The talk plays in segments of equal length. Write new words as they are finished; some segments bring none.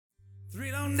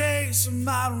say some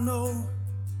I don't know.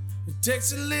 It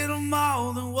takes a little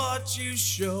more than what you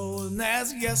show, and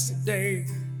that's yesterday.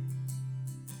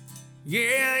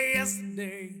 Yeah,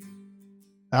 yesterday.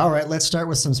 All right, let's start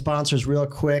with some sponsors real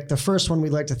quick. The first one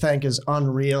we'd like to thank is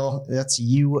Unreal. That's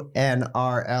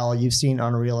UNRL. You've seen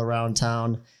Unreal around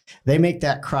town. They make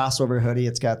that crossover hoodie.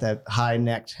 It's got that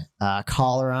high-necked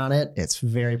collar on it. It's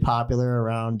very popular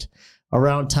around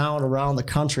town, around the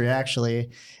country,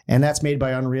 actually. And that's made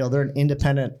by Unreal. They're an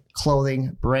independent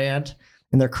clothing brand,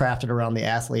 and they're crafted around the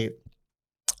athlete.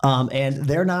 And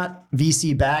they're not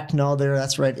VC backed. No,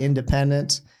 that's right,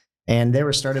 independent. And they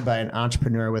were started by an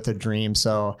entrepreneur with a dream.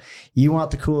 So you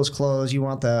want the coolest clothes, you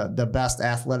want the best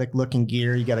athletic looking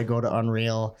gear, you got to go to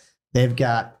Unreal. They've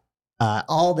got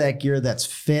all that gear that's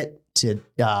fit to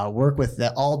work with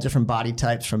all different body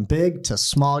types, from big to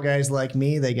small guys like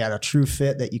me. They got a true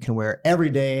fit that you can wear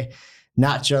every day,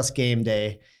 not just game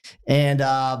day. And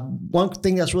one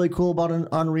thing that's really cool about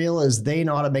Unreal is they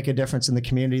know how to make a difference in the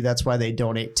community. That's why they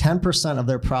donate 10% of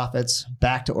their profits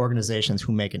back to organizations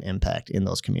who make an impact in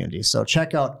those communities. So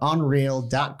check out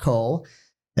unreal.co.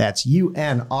 That's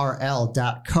UNRL.co,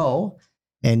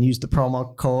 and use the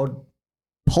promo code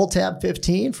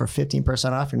PULLTAB15 for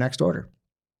 15% off your next order.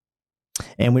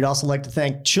 And we'd also like to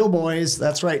thank Chill Boys.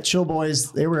 That's right, Chill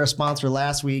Boys. They were a sponsor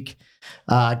last week.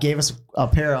 Gave us a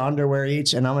pair of underwear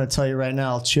each. And I'm going to tell you right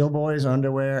now, Chill Boys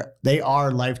underwear, they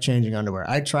are life-changing underwear.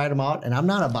 I tried them out, and I'm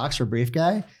not a boxer brief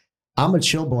guy. I'm a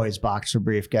Chill Boys boxer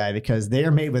brief guy because they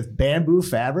are made with bamboo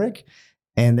fabric,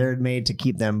 and they're made to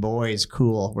keep them boys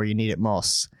cool where you need it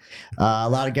most. A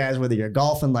lot of guys, whether you're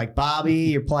golfing like Bobby,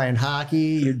 you're playing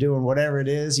hockey, you're doing whatever it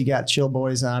is, you got Chill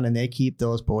Boys on, and they keep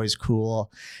those boys cool.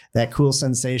 That cool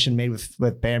sensation made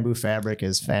with bamboo fabric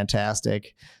is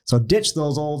fantastic. So ditch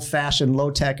those old-fashioned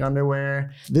low-tech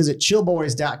underwear. Visit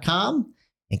chillboys.com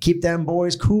and keep them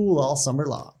boys cool all summer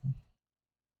long.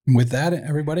 With that,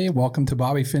 everybody, welcome to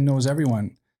Bobby Finn Knows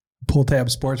Everyone, Pull Tab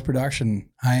Sports Production.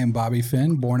 I am Bobby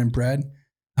Finn, born and bred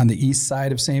on the east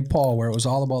side of St. Paul, where it was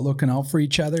all about looking out for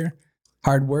each other,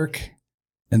 hard work,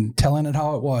 and telling it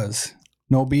how it was.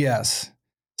 No BS.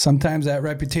 Sometimes that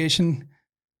reputation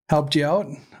helped you out.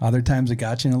 Other times it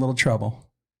got you in a little trouble.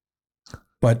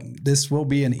 But this will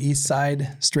be an East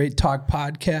Side Straight Talk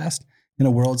podcast in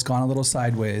a world that's gone a little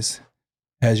sideways.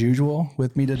 As usual,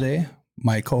 with me today,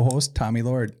 my co-host, Tommy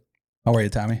Lord. How are you,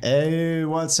 Tommy? Hey,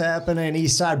 what's happening,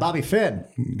 East Side? Bobby Finn.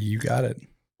 You got it.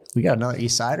 We got another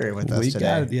East Sider with us today.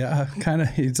 Got it, yeah. Kind of,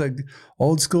 it's like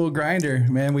old school grinder,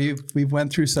 man. We've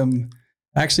went through some.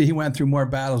 Actually, he went through more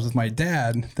battles with my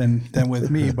dad than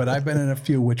with me, but I've been in a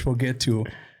few, which we'll get to.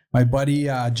 My buddy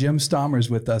Jim Stalmer is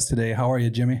with us today. How are you,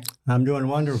 Jimmy? I'm doing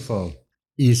wonderful.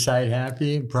 East Side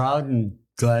happy, proud, and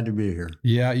glad to be here.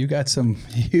 Yeah, you got some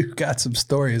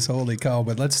stories. Holy cow!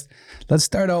 But let's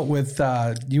start out with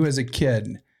you as a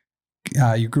kid.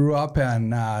 You grew up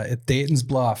at Dayton's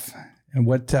Bluff. And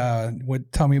what?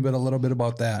 Tell me a little bit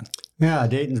about that. Yeah,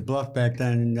 Dayton's Bluff back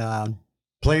then.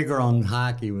 Playground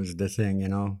hockey was the thing. You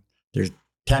know, there's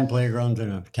 10 playgrounds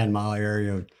in a 10-mile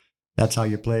area. That's how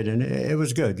you played, and it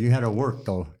was good. You had to work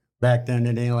though. Back then,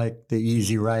 it ain't like the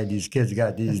easy ride these kids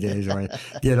got these days. Right?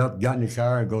 Get up, get in the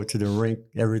car, and go to the rink.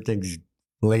 Everything's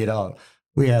laid out.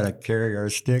 We had to carry our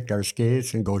stick, our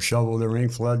skates, and go shovel the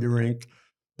rink, flood the rink.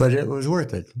 But it was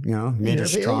worth it, you know. Made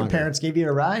us stronger. Your parents gave you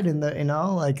a ride in the,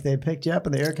 like they picked you up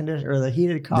in the air conditioner or the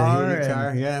heated car. The heated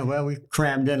car, yeah. Well, we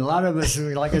crammed in. A lot of us,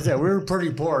 like I said, we were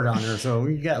pretty poor down there, so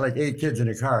we got like 8 kids in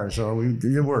the car, so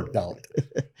it worked out.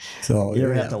 So you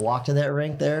ever have to walk to that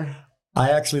rink there?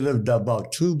 I actually lived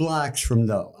about 2 blocks from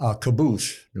the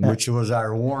caboose, which was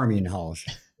our warming house.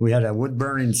 We had a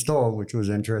wood-burning stove, which was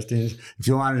interesting. If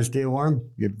you wanted to stay warm,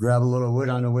 you'd grab a little wood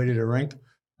on the way to the rink.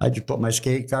 I just put my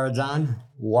skate cards on,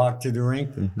 walked to the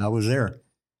rink, and I was there.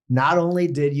 Not only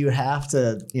did you have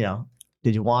to,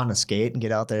 did you want to skate and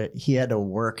get out there, he had to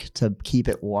work to keep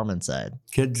it warm inside.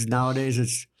 Kids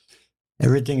nowadays,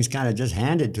 everything's kind of just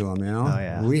handed to them, Oh,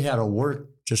 yeah. We had to work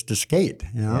just to skate,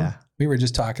 Yeah. We were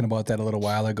just talking about that a little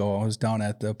while ago. I was down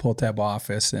at the Pull Tab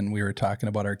office, and we were talking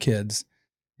about our kids.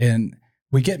 And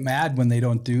we get mad when they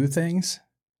don't do things,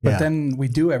 but then we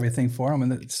do everything for them,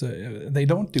 and they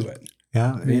don't do it.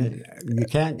 Yeah, I mean, you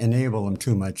can't enable them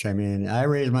too much. I mean, I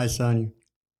raised my son.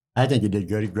 I think he did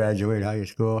good. He graduated high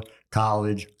school,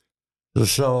 college.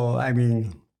 So, I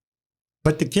mean,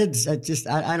 but the kids, I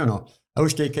don't know. I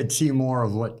wish they could see more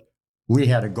of what we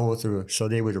had to go through so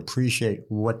they would appreciate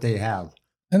what they have.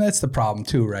 And that's the problem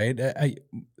too, right?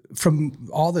 From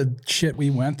all the shit we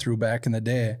went through back in the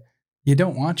day, you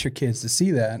don't want your kids to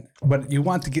see that, but you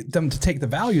want to get them to take the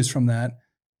values from that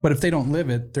But if they don't live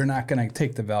it, they're not going to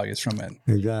take the values from it.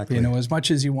 Exactly. You know, as much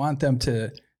as you want them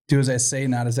to do as I say,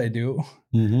 not as I do,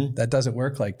 that doesn't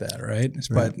work like that, right?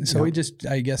 But so we just,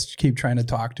 I guess, keep trying to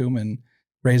talk to them and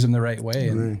raise them the right way.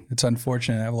 And it's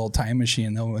unfortunate to have a little time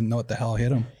machine. They'll know what the hell hit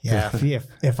them. Yeah.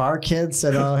 If our kids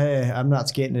said, "Oh, hey, I'm not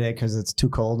skating today because it's too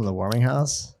cold in the warming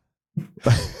house,"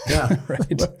 Yeah.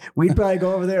 Right. we'd probably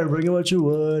go over there and bring them what you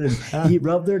would and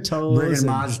rub their toes. Bringing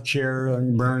mom's chair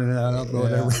and burning it up or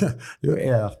whatever.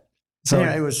 Yeah. So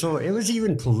Yeah, it was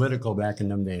even political back in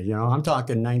them days. You know, I'm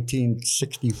talking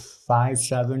 1965,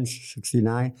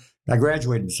 69. I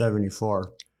graduated in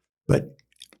 74. But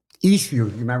Eastview, you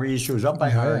remember Eastview was up by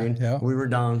Harding. Yeah. We were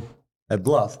down at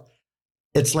Bluff.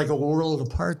 It's like a world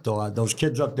apart, though. Those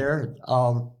kids up there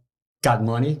got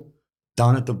money.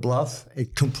 Down at the Bluff,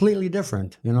 it's completely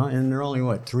different, you know, and they're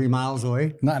only, 3 miles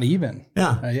away? Not even.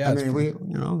 Yeah. Yeah. I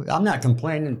mean, I'm not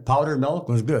complaining. Powdered milk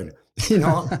was good. You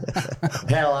know,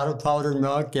 had a lot of powdered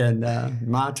milk, and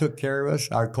Ma took care of us.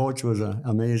 Our coach was an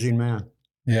amazing man.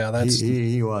 Yeah, that's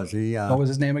He was. what was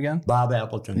his name again? Bob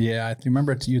Appleton. Yeah, I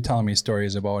remember you telling me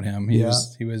stories about him. He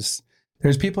was.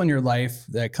 There's people in your life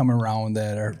that come around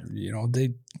that are, you know,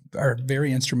 they are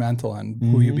very instrumental in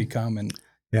who you become and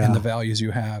the values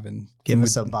you have. And give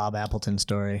us a Bob Appleton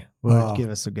story. Give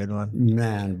us a good one.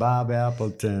 Man, Bob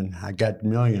Appleton. I got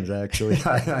millions, actually.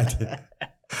 Did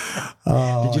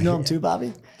you know him too,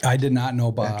 Bobby? I did not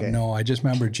know Bob. Okay. No, I just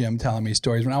remember Jim telling me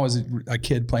stories when I was a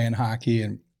kid playing hockey,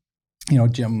 and you know,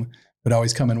 Jim would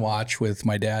always come and watch with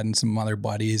my dad and some other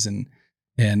buddies, and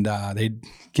they'd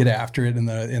get after it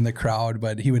in the crowd.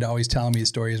 But he would always tell me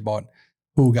stories about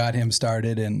who got him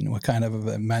started and what kind of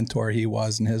a mentor he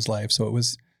was in his life. So it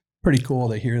was pretty cool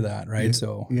to hear that, right? Yeah,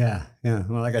 So yeah.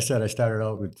 Well, like I said, I started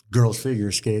out with girls'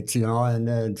 figure skates, you know, and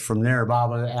then from there,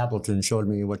 Bob Appleton showed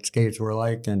me what skates were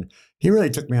like, and he really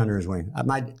took me under his wing. I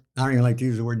don't even like to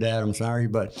use the word dad. I'm sorry,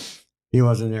 but he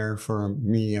wasn't there for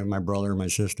me and my brother and my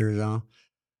sisters.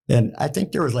 And I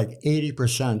think there was like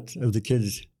 80% of the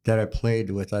kids that I played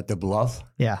with at the Bluff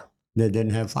that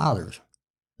didn't have fathers.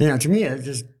 You know, to me,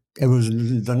 it was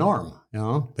the norm, you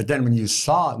know. But then when you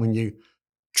saw it, when you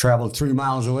traveled 3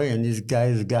 miles away, and these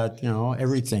guys got, you know,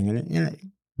 everything,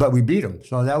 but we beat them,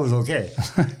 so that was okay.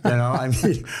 You know, I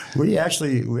mean, we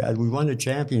won the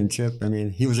championship. I mean,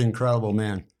 he was an incredible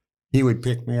man. He would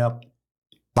pick me up,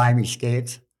 buy me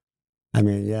skates. I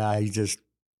mean, he just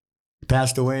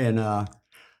passed away, and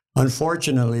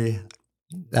unfortunately,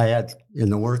 I had in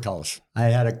the workhouse. I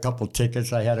had a couple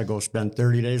tickets. I had to go spend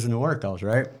 30 days in the workhouse,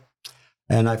 right?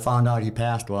 And I found out he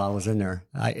passed while I was in there.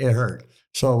 It hurt.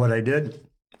 So what I did,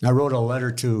 I wrote a letter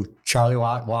to Charlie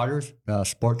Waters,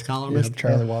 sports columnist.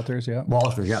 Charlie Walters, yeah.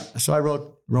 Walters, yeah. So I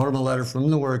wrote him a letter from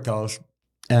the workhouse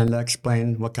and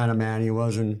explained what kind of man he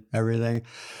was and everything.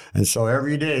 And so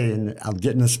every day, and I'm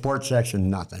getting the sports section,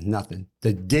 nothing.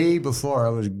 The day before I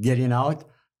was getting out,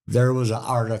 there was an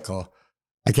article.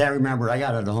 I can't remember. I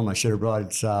got it at home. I should have brought it.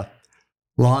 It's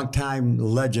longtime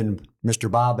legend,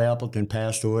 Mr. Bob Appleton,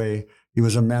 passed away. He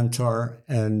was a mentor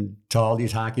and to all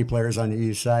these hockey players on the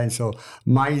east side. So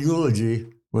my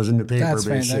eulogy was in the paper, That's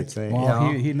basically. Well,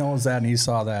 you know? he knows that and he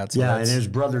saw that. So And his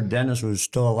brother Dennis was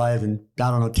still alive. And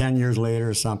I don't know, 10 years later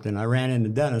or something, I ran into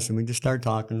Dennis and we just started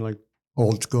talking like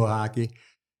old school hockey.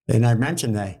 And I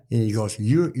mentioned that. And he goes,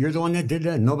 you're the one that did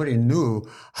that? Nobody knew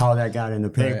how that got in the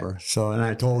paper. Right. So, and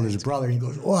I told his brother, he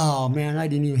goes, wow, man, I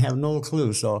didn't even have no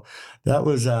clue. So that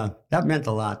was, that meant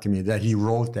a lot to me that he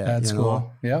wrote that. That's cool.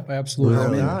 Know? Yep,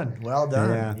 absolutely. Well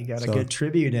done. Yeah. You got a good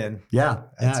tribute in. Yeah.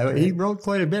 He wrote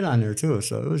quite a bit on there too.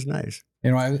 So it was nice.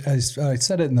 You know, I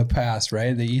said it in the past,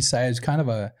 right? The East Side is kind of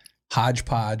a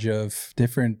hodgepodge of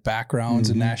different backgrounds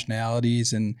and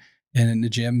nationalities, and the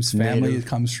Jim's family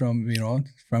comes from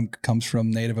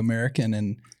Native American, and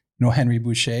you know, Henry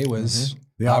Boucher was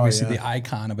obviously the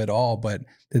icon of it all. But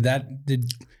do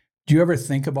you ever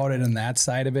think about it in that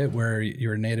side of it, where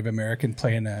you're a Native American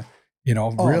playing a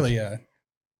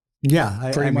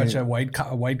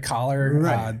white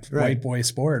collar white boy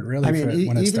sport, really? I mean,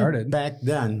 when it started back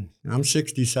then, I'm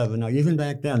 67 now. Even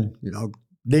back then, you know,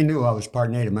 they knew I was part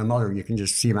Native. My mother, you can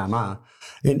just see my mom.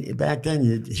 And back then,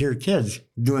 you'd hear kids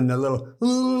doing the little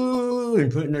ooh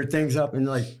and putting their things up, and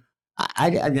like,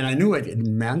 I mean, I knew what it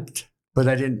meant, but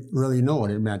I didn't really know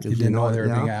what it meant. You didn't know they were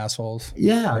being assholes.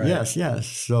 Yeah, right. Yes.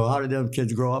 So how did them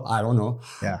kids grow up? I don't know.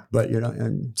 Yeah. But, you know,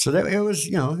 and so it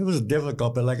was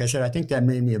difficult. But like I said, I think that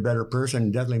made me a better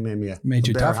person. Definitely made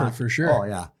you tougher for sure. Oh,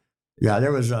 yeah. Yeah,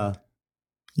 there was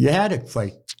you had to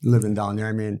fight living down there.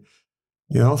 I mean,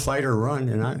 you know, fight or run.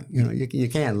 And you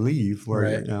can't leave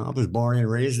where, I was born and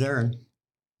raised there and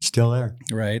still there.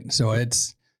 Right. So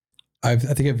it's, I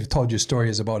think I've told you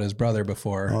stories about his brother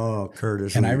before. Oh,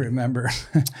 Curtis. And I remember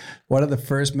one of the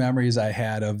first memories I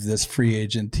had of this free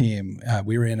agent team.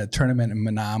 We were in a tournament in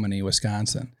Menominee,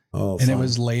 Wisconsin. Oh, and fun. it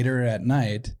was later at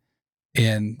night.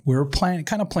 And we were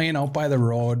playing out by the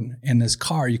road in this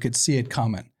car. You could see it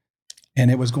coming.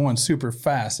 And it was going super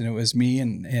fast. And it was me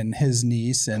and his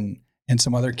niece and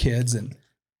some other kids.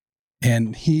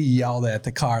 And he yelled at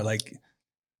the car, like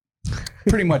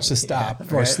pretty much to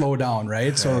stop or slow down,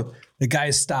 right? So the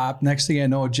guys stopped. Next thing I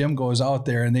know, Jim goes out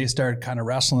there and they start kind of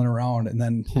wrestling around. And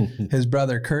then his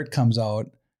brother Kurt comes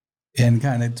out and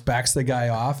kind of backs the guy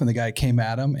off. And the guy came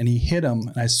at him and he hit him.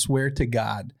 And I swear to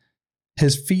God,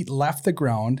 his feet left the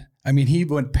ground. I mean, he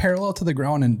went parallel to the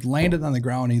ground and landed on the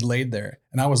ground. And he laid there.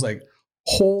 And I was like,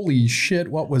 holy shit,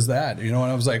 what was that? You know,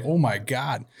 and I was like, oh my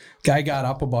God. Guy got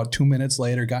up about 2 minutes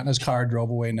later, got in his car, drove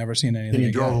away, never seen anything And he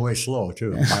again. drove away slow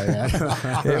too.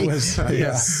 It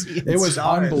was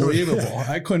unbelievable.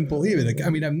 I couldn't believe it.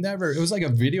 I mean, it was like a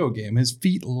video game. His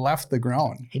feet left the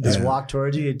ground. He just walked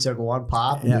towards you. He took one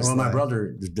pop. Yeah, well, my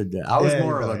brother did that. I was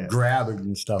more of a grabber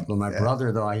and stuff, but my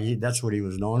brother, though, that's what he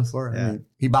was known for. I mean,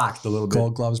 he boxed a little bit.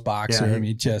 Gold gloves boxer. Yeah, I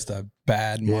mean, just a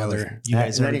bad mother. You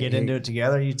guys ever get into it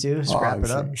together, you two? Scrap it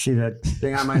up? See that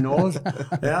thing on my nose?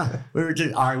 Yeah.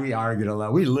 We argued a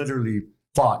lot. We literally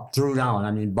fought, threw down.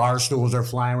 I mean, bar stools are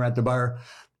flying. We're at the bar.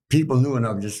 People knew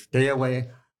enough. Just stay away.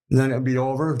 And then it'd be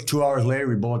over. 2 hours later,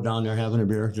 we both down there having a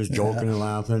beer, just joking and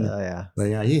laughing. Oh, yeah. But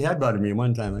yeah, he headbutted me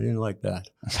one time. I didn't like that.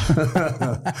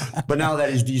 But now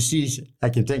that he's deceased, I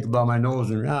can think about my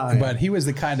nose. But he was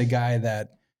the kind of guy that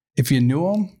if you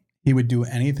knew him, he would do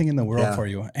anything in the world for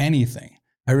you. Anything.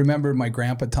 I remember my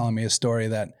grandpa telling me a story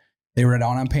that they were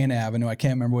down on Payne Avenue. I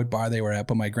can't remember what bar they were at,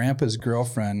 but my grandpa's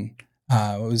girlfriend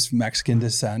was Mexican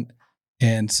descent.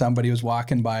 And somebody was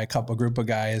walking by, a group of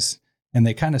guys, and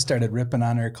they kind of started ripping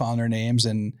on her, calling her names.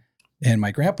 And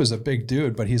my grandpa's a big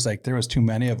dude, but he's like, there was too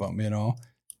many of them, you know?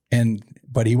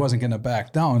 But he wasn't going to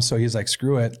back down. So he's like,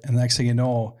 screw it. And the next thing you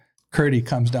know, Curdy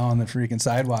comes down the freaking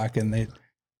sidewalk and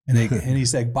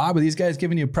he's like, Bob, are these guys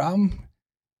giving you a problem?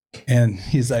 And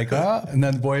he's like, oh, and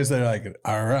then the boys are like,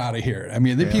 are out of here. I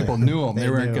mean, the people knew him. They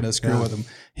weren't going to screw with him.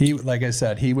 He, like I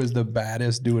said, he was the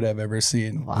baddest dude I've ever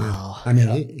seen. Wow. I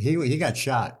mean, he got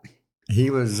shot. He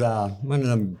was one of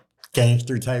them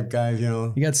gangster type guys, you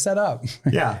know. He got set up.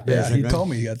 Yeah. Yeah, he told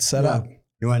me he got set up.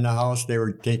 He went in the house. They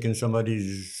were taking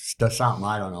somebody's stuff, something,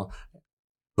 I don't know.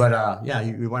 But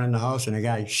he went in the house and a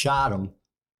guy shot him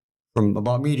from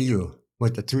about me to you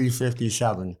with the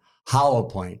 357 hollow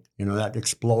point. You know, that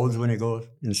explodes when it goes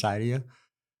inside of you.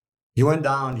 He went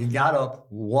down, he got up,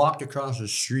 walked across the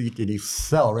street, and he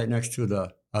fell right next to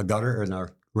a gutter or the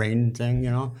rain thing,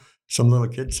 you know. Some little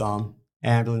kid saw him.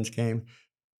 Ambulance came.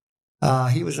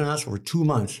 He was in the hospital for 2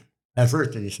 months. At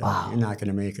first, he said, you're not going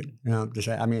to make it. You know, there's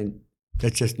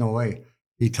just no way.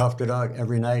 He toughed it out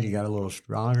every night. He got a little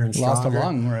stronger and stronger. Lost a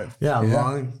lung, right? Yeah,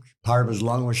 lung. Part of his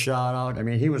lung was shot out. I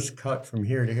mean, he was cut from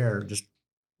here to here, just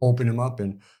opened him up.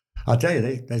 And I'll tell you,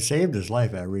 they saved his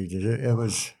life at Regis. It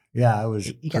was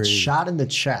He got shot in the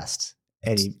chest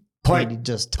and he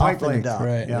just point toughened it up.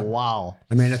 Right. Yeah. Wow.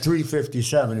 I mean, a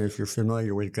 357, if you're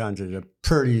familiar with guns, is a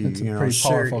pretty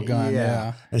powerful gun.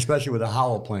 Yeah. Especially with a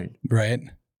hollow point. Right.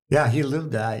 Yeah, he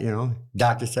lived that, you know.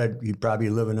 Doctor said he'd probably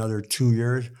live another 2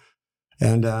 years.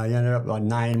 And he ended up about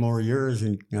 9 more years,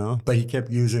 and but he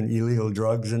kept using illegal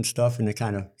drugs and stuff, and it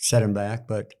kind of set him back.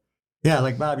 But yeah,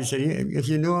 like Bobby said, if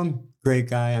you knew him,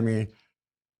 great guy. I mean,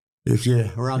 if you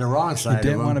were on the wrong side, you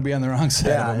didn't want to be on the wrong side.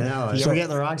 Yeah, of him. I know. Did you ever get on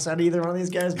the wrong side of either one of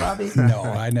these guys, Bobby? No,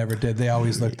 I never did. They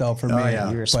always looked out for me. Yeah.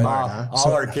 You were smart, huh?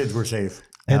 All our kids were safe.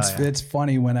 It's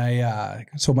funny when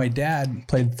so my dad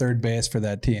played third base for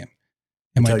that team.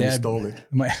 And my dad stole it.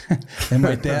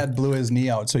 My dad blew his knee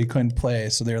out, so he couldn't play.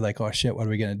 So they were like, "Oh shit, what are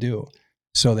we gonna do?"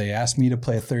 So they asked me to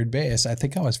play third base. I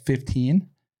think I was 15,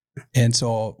 and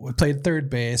so we played third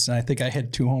base. And I think I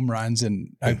hit 2 home runs,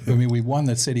 and I mean, we won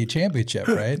the city championship,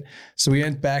 right? So we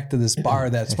went back to this bar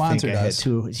that sponsored us.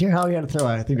 Hear how you had to throw?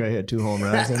 I think I hit 2 home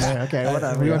runs in there. Okay,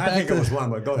 whatever. I think it was one,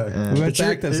 but go ahead. We went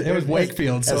back to it was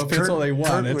Wakefield, so if it's only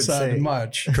one, it's not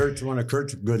much. One of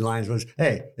Kurt's good lines was,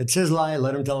 "Hey, it's his lie.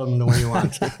 Let him tell him the way he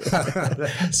wants."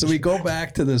 So we go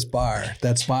back to this bar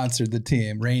that sponsored the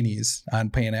team, Rainey's on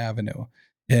Payne Avenue,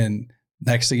 and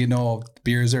next thing you know,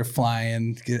 beers are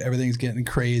flying, everything's getting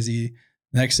crazy.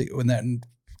 Next thing, when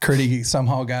Curdy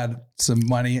somehow got some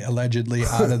money allegedly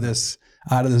out of this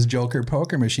Joker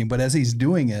poker machine, but as he's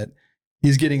doing it,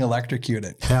 he's getting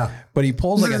electrocuted. Yeah. But he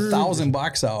pulls like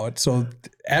 $1,000 out, so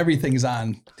everything's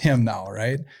on him now,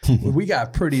 right? We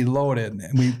got pretty loaded,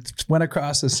 and we went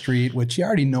across the street, which you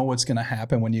already know what's going to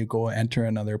happen when you go enter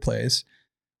another place.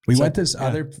 We went this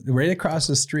other right across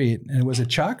the street, and it was a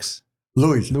Chuck's.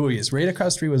 Louis. Right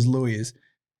across the street was Louis,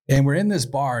 and we're in this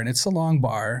bar, and it's a long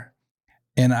bar,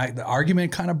 and the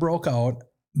argument kind of broke out.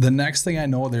 The next thing I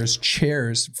know, there's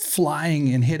chairs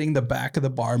flying and hitting the back of the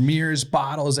bar, mirrors,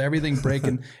 bottles, everything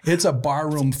breaking. It's a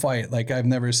barroom fight like I've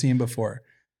never seen before.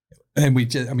 And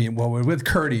we're with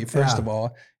Curdy, first of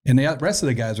all, and the rest of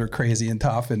the guys were crazy and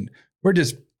tough, and we're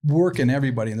just working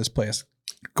everybody in this place.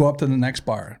 Go up to the next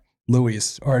bar,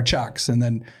 Louis or Chuck's, and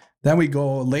then we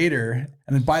go later,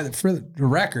 and then for the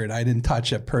record, I didn't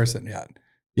touch a person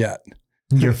yet.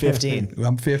 You're 15.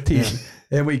 I'm 15. Yeah.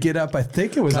 And we get up, I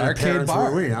think it was arcade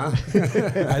bar. We, huh?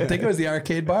 I think it was the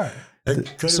arcade bar.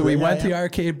 So we went to the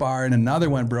arcade bar, and another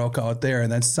one broke out there,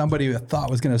 and then somebody I thought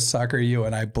was going to sucker you,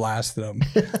 and I blasted them.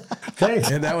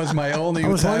 Thanks. And that was my only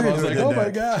time. I was like, oh my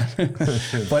God.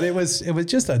 But it was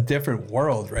just a different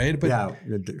world, right? But yeah,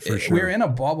 for sure. We were in a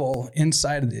bubble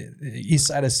inside of the east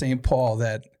side of St. Paul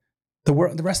that the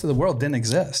rest of the world didn't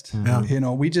exist. Yeah. You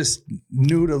know, we just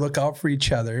knew to look out for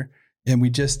each other. And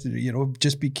we just,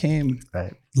 just became,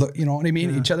 you know what I mean?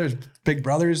 Yeah. Each other's big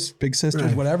brothers, big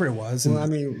sisters, whatever it was. Well, I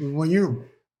mean, when you're,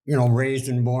 raised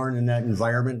and born in that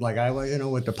environment like I was,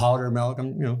 with the powdered milk,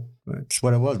 that's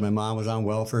what it was. My mom was on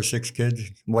welfare, 6 kids,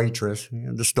 waitress,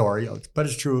 the story, but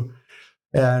it's true.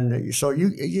 And so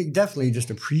you definitely just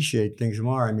appreciate things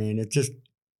more. I mean,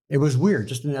 it was weird.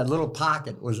 Just in that little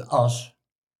pocket was us.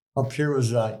 Up here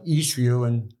was Eastview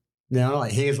and,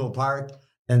 like Hazel Park.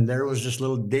 And there was just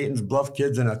little Dayton's Bluff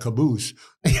kids in a caboose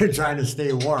trying to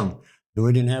stay warm.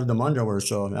 We didn't have them underwear,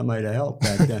 so that might have helped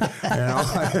back then.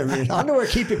 I mean, underwear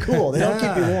keep you cool. They don't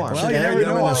keep you warm. Well, you never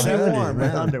know. I'll warm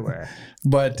with underwear.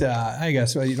 But I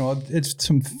guess, it's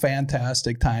some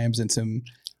fantastic times, and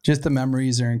just the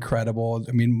memories are incredible.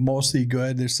 I mean, mostly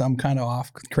good. There's some kind of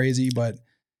off crazy, but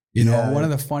one of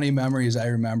the funny memories I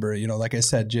remember, like I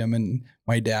said, Jim and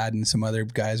my dad and some other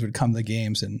guys would come to the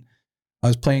games, and I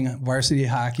was playing varsity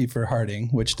hockey for Harding,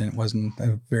 which wasn't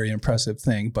a very impressive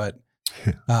thing, but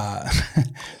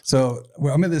so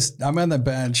I'm on the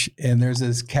bench, and there's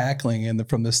this cackling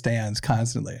from the stands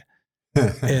constantly,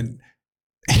 and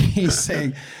he's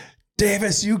saying,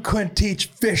 "Davis, you couldn't teach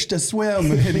fish to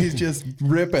swim," and he's just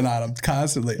ripping on him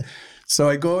constantly. So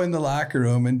I go in the locker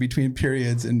room in between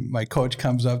periods, and my coach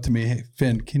comes up to me, "Hey,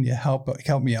 Finn, can you help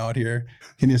me out here?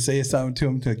 Can you say something to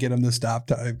him to get him to stop?"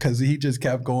 Because he just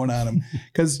kept going on him.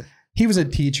 Because he was a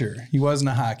teacher. He wasn't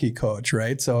a hockey coach,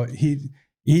 right? So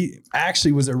he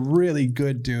actually was a really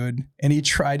good dude, and he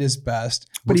tried his best.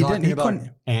 But he didn't. He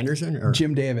couldn't. Anderson or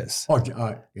Jim Davis. Oh,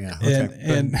 yeah. Okay.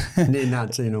 And need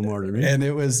not say no more to me. And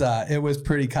it was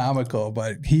pretty comical,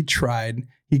 but he tried.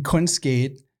 He couldn't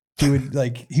skate. He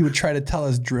would try to tell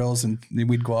us drills, and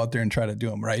we'd go out there and try to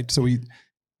do them, right? So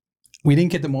we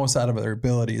didn't get the most out of our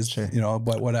abilities, sure.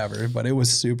 But whatever. But it was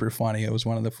super funny. It was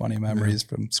one of the funny memories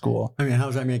from school. I mean, how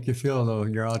does that make you feel though?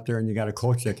 You're out there and you got a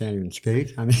coach that can't even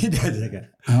skate. I mean,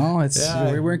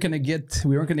 we weren't going to get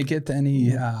to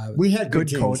any we had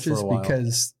good coaches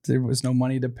because there was no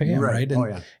money to pay them, right?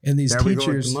 And, and these there teachers, we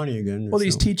go with the money again. Well,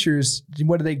 these teachers,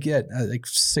 what do they get? Like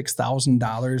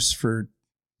 $6,000 for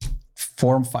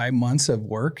 4 or 5 months of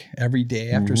work every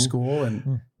day after school,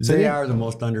 and they are the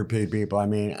most underpaid people. I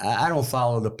mean, I don't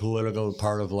follow the political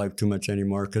part of life too much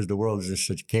anymore because the world is just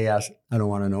such chaos. I don't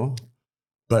want to know,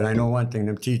 but I know one thing: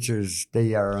 them teachers,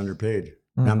 they are underpaid.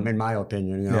 In my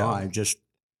opinion, I just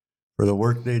for the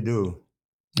work they do.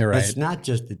 You're right. It's not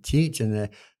just the teaching.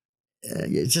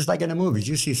 It's just like in the movies.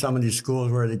 You see some of these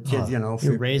schools where the kids,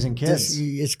 you're raising kids.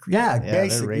 Basically,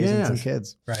 they're raising some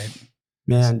kids, right?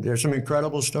 Man, there's some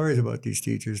incredible stories about these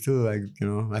teachers too.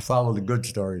 I follow the good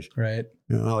stories. Right.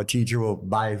 How a teacher will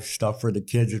buy stuff for the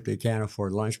kids if they can't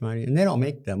afford lunch money, and they don't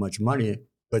make that much money,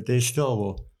 but they still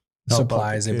will.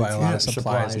 Supplies. They buy a lot of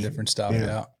supplies and different stuff.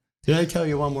 Yeah. Did I tell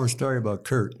you one more story about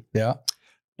Kurt? Yeah.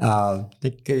 I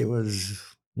think it was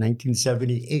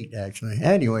 1978 actually.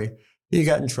 Anyway, he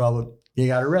got in trouble. He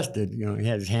got arrested. He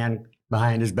had his hand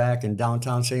behind his back, and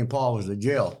downtown St. Paul was the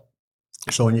jail.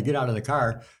 So when you get out of the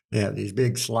car, they have these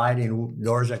big sliding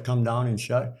doors that come down and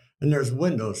shut, and there's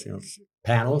windows,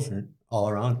 panels all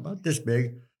around, about this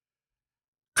big.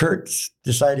 Kurt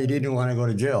decided he didn't want to go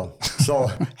to jail. So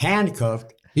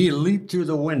handcuffed, he leaped through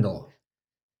the window.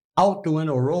 Out the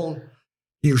window, rolled,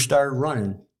 he started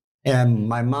running. And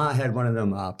my mom had one of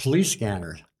them police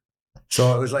scanners.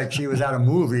 So it was like she was at a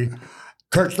movie.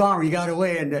 Kurt Stalmer, he got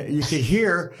away, and you could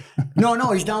hear, no,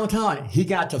 he's downtown. He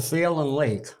got to Phelan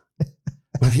Lake.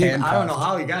 I don't know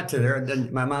how he got to there. And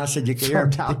then my mom said you could hear him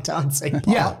downtown St.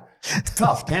 Paul. Yeah,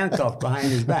 handcuffed behind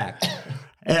his back.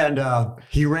 And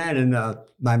he ran, and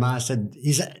my mom said,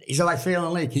 he's like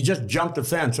Phelan Lake. He just jumped the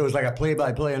fence. So it was like a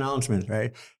play-by-play announcement,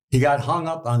 right? He got hung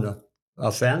up on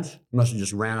a fence. He must have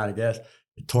just ran out of gas.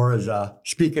 It tore his,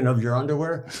 speaking of your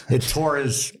underwear, it tore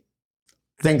his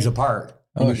things apart.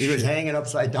 Oh, he was hanging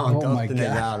upside down, Oh, my and they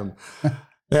God. got him.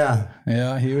 Yeah.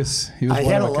 Yeah, he was I one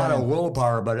had of a a lot kind. of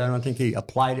willpower, but I don't think he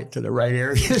applied it to the right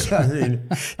areas. I mean,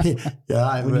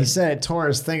 When you said it tore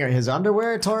his thing, his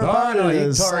underwear tore oh, apart? no, or he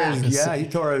his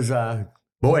tore his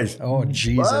boys. Oh,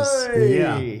 Jesus.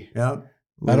 Hey. Yeah.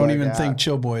 I don't my even God. think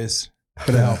Chill Boys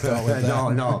could have helped out with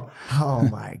that. No. Oh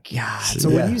my God. So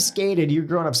Yeah. when you skated, you were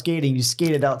growing up skating, you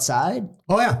skated outside?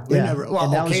 Oh, yeah. We Yeah. never, And well,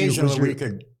 that was occasionally your- we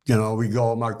could, we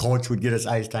go, my coach would get us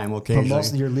ice time But occasionally.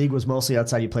 most of your league was mostly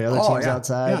outside. You play other teams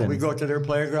outside? Yeah, and- we go to their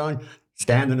playground,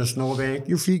 stand in a snowbank.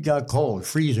 Your feet got cold,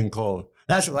 freezing cold.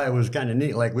 That's why it was kind of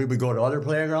neat. Like we would go to other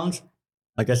playgrounds.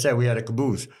 Like I said, we had a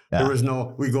caboose. Yeah.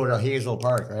 We go to Hazel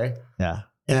Park, right? Yeah.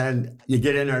 And you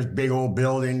get in there, big old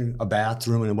building, a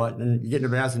bathroom and what, and you get in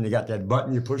the bathroom, you got that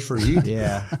button you push for heat.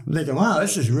 Yeah. I'm thinking, wow,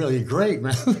 this is really great,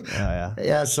 man. Yeah.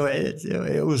 Yeah, so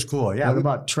it was cool. Yeah. What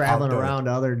about traveling outdoor. around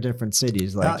to other different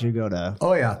cities? Like you go to.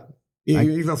 Oh, yeah.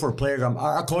 Even for playground,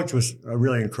 our coach was a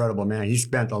really incredible man. He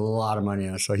spent a lot of money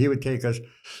on us. So he would take us.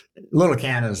 Little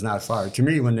Canada's not far. To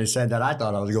me, when they said that, I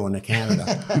thought I was going to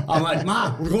Canada. I'm like,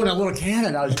 Mom, we're going to Little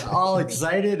Canada. I was all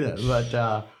excited.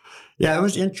 But yeah, it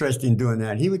was interesting doing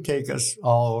that. He would take us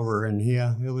all over, and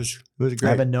it was I have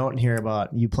great. a note in here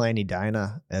about you playing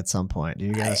Edina at some point. Do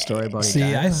you got a story about See,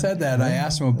 Edina? I said that. I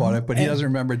asked him about it, but he doesn't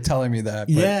remember telling me that.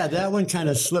 But Yeah, that one kind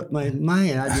of slipped my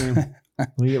mind. I mean,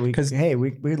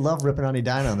 We love ripping on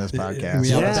Edina on this podcast.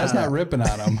 Yeah, Yeah. but that's not ripping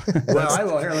on him. well, I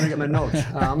will. Here, let me get my notes.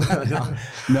 No.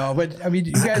 No, but I mean,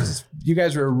 you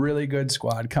guys were a really good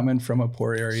squad coming from a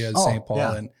poor area of St. Paul,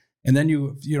 yeah. and then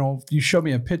you showed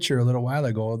me a picture a little while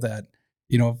ago that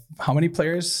how many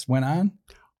players went on?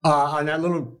 On that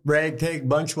little ragtag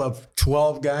bunch of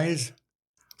 12 guys,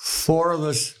 4 of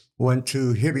us went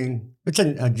to Hibbing. It's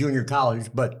a junior college,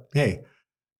 but hey.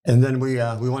 And then we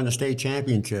won the state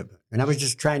championship. And I was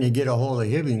just trying to get a hold of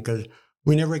Hibbing because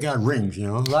we never got rings, A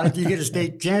lot of you get a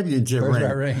state championship Where's ring.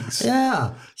 our rings?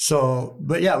 Yeah. So,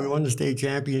 but yeah, we won the state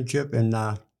championship. And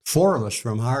 4 of us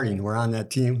from Harding were on that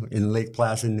team in Lake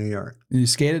Placid, New York. You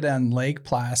skated on Lake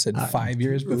Placid 5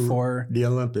 years before The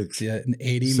Olympics. an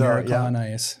 80 So, Miracle yeah. on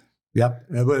Ice. Yep.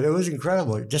 But it was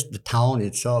incredible. Just the town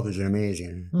itself is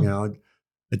amazing.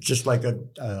 It's just like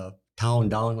a town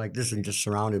down like this and just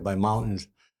surrounded by mountains.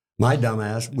 My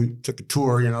dumbass, we took a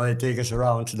tour, they take us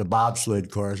around to the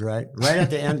bobsled course, right? Right at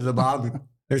the end of the bob,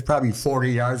 there's probably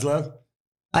 40 yards left.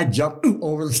 I jumped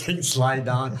over the thing, slide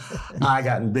down. I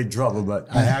got in big trouble, but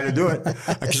I had to do it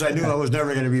because I knew I was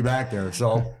never going to be back there.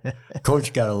 So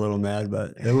coach got a little mad,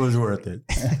 but it was worth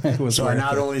it. So I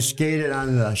not only skated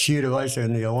on the sheet of ice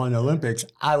and won the Olympics,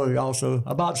 I was also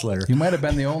a bobsledder. You might have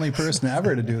been the only person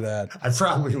ever to do that. I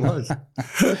probably was.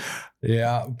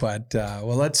 Yeah, but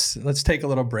let's take a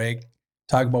little break.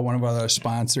 Talk about one of our other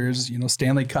sponsors.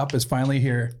 Stanley Cup is finally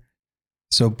here,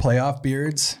 so playoff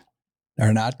beards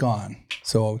are not gone.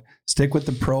 So stick with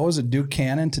the pros at Duke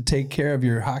Cannon to take care of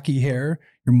your hockey hair,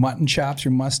 your mutton chops,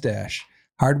 your mustache.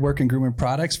 Hardworking grooming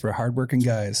products for hardworking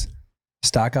guys.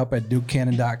 Stock up at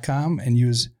DukeCannon.com and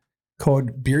use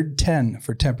code BEARD10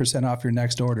 for 10% off your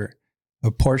next order. A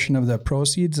portion of the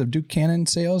proceeds of Duke Cannon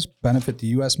sales benefit the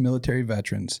U.S. military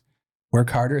veterans.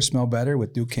 Work harder, smell better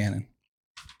with Duke Cannon.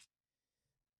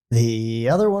 The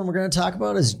other one we're going to talk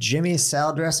about is Jimmy's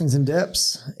Salad Dressings and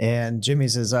Dips. And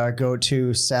Jimmy's is our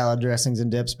go-to salad dressings and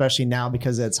dips, especially now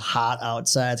because it's hot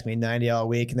outside. It's going to be 90 all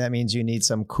week, and that means you need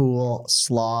some cool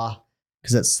slaw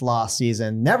because it's slaw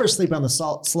season. Never sleep on the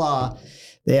salt slaw.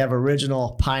 They have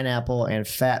original pineapple and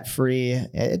fat-free.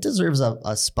 It deserves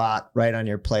a spot right on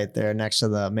your plate there next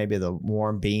to maybe the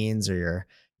warm beans or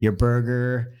your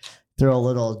burger. Throw a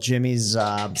little Jimmy's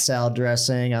salad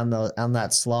dressing on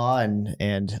that slaw, and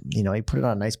you put it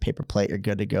on a nice paper plate. You're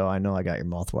good to go. I know I got your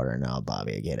mouth watering now,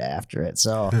 Bobby. Get after it.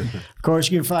 So, of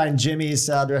course, you can find Jimmy's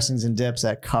salad dressings and dips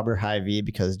at Cubber Hy-Vee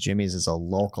because Jimmy's is a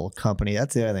local company.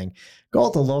 That's the other thing. Go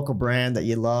with the local brand that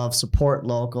you love. Support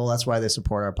local. That's why they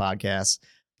support our podcast.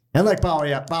 And like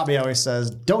Bobby always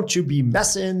says, don't you be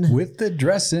messing With the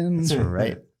dressings. That's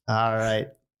right. All right.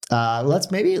 Let's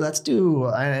do,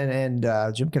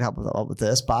 and Jim can help with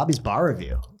this. Bobby's bar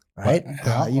review, right?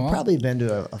 You've probably been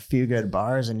to a few good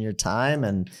bars in your time,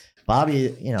 and Bobby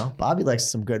likes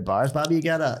some good bars. Bobby, you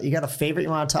got a favorite you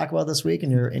want to talk about this week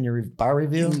in your bar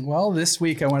review? Well, this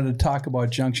week I wanted to talk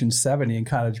about Junction 70 in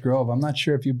Cottage Grove. I'm not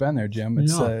sure if you've been there, Jim.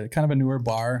 It's kind of a newer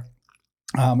bar.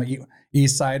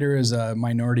 East Sider is a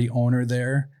minority owner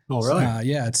there. Oh, really?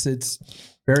 Yeah, it's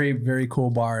very, very cool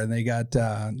bar, and they got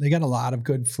a lot of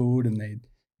good food, and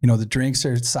the drinks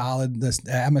are solid. The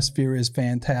atmosphere is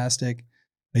fantastic.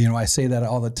 I say that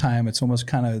all the time. It's almost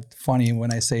kind of funny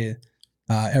when I say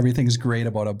everything's great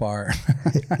about a bar.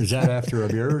 Is that after a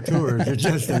beer or two, or is it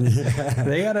just?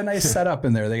 They got a nice setup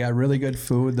in there. They got really good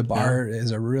food. The bar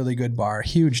is a really good bar.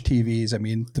 Huge TVs. I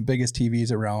mean, the biggest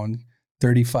TVs around.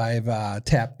 35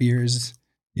 tap beers.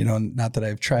 Not that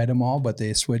I've tried them all, but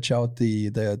they switch out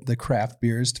the craft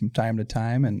beers from time to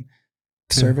time, and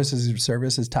service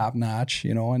is top notch.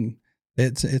 And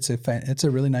it's a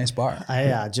really nice bar.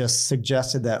 I just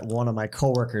suggested that one of my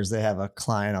coworkers, they have a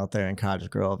client out there in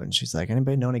Cottage Grove, and she's like,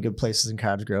 anybody know any good places in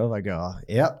Cottage Grove? I go,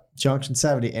 yep, Junction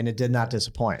 70, and it did not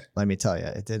disappoint. Let me tell you,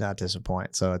 it did not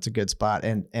disappoint. So it's a good spot.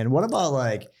 And what about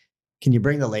like? Can you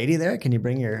bring the lady there? Can you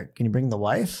bring the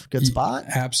wife? Good spot.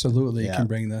 Absolutely. Yeah. You can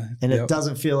bring the, and it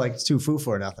doesn't feel like it's too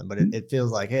foo-foo or nothing, but it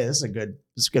feels like, hey, this is a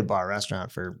good bar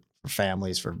restaurant for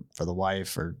families, for the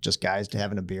wife, or just guys to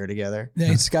having a beer together.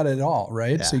 Yeah, it's got it all,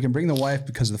 right? Yeah. So you can bring the wife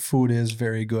because the food is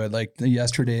very good. Like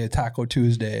yesterday, Taco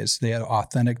Tuesdays, they had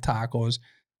authentic tacos.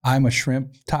 I'm a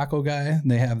shrimp taco guy.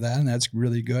 They have that, and that's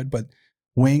really good. But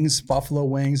wings, buffalo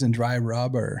wings, and dry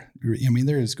rub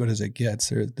they're as good as it gets.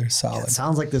 They're solid. Yeah, it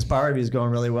sounds like this bar review is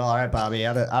going really well. All right, Bobby,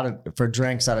 for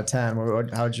drinks out of 10,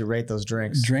 how would you rate those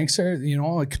drinks? Drinks are,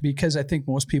 because I think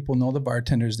most people know the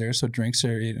bartenders there. So drinks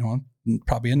are,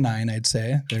 probably a 9, I'd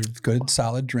say. They're good,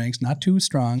 solid drinks, not too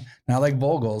strong. Not like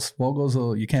Vogel's. Vogel's,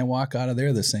 you can't walk out of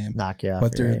there the same. Knock you off.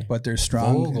 But they're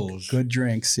strong, Vogel's. Good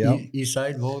drinks. Yeah. East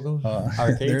Side Vogel's?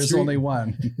 There's Street? only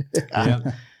one.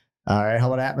 Yeah. All right. How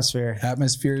about atmosphere?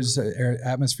 Atmosphere's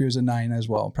a 9 as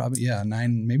well. Probably,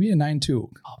 9, maybe a 9 too.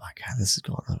 Oh my God, this is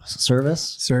going on. Service?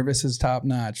 Service is top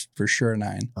notch for sure.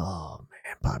 9. Oh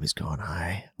man, Bobby's going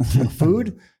high.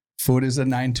 Food? Food is a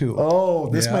 9 too. Oh,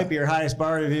 this might be your highest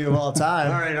bar review of all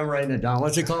time. All right, I'm writing it down.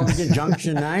 What's it called again?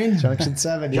 Junction 9? Junction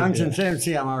 70. Junction 7.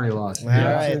 See, I'm already lost. All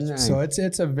right. 9. So it's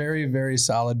a very, very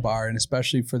solid bar, and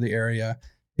especially for the area.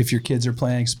 If your kids are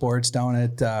playing sports down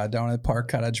at Park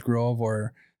Cottage Grove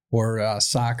or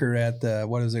soccer at the,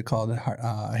 what is it called?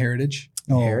 Heritage?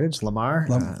 Heritage? Lamar?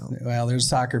 Well, there's a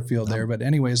soccer field there. But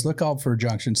anyways, look out for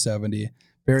Junction 70.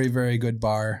 Very, very good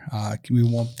bar. We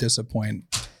won't disappoint.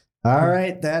 All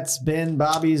right. That's been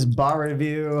Bobby's bar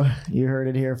review. You heard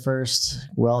it here first.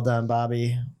 Well done,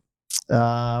 Bobby.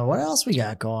 What else we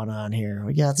got going on here?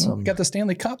 We got the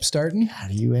Stanley Cup starting. God,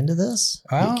 are you into this?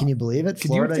 Well, can you believe it?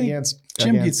 Florida against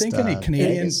Jim, do you think any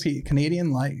Vegas?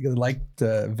 Canadian like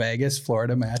the Vegas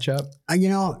Florida matchup?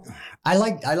 I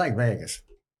like Vegas.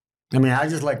 I mean, I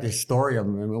just like the story of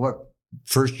them. I mean, what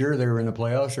first year they were in the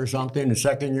playoffs or something. The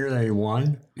second year they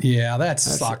won. Yeah, that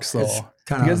sucks though.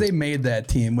 Because they made that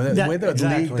team with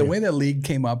the way the league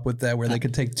came up with that, where they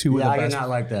could take two of the best. I did not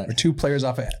like that. Or 2 players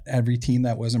off of every team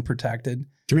that wasn't protected.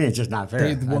 To me, it's just not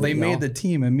fair. They made the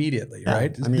team immediately,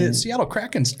 right? I mean, the Seattle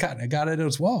Kraken's got it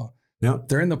as well. Yep.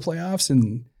 They're in the playoffs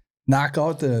and knock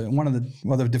out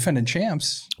the defending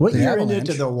champs. What year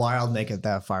did the Wild make it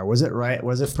that far? Was it right?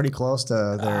 Was it pretty close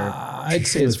to their? I'd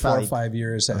say it was 4 or 5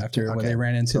 years after when they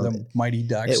ran into the Mighty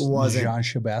Ducks. It wasn't Jean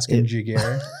Sebastian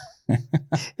Giguère.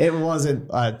 It wasn't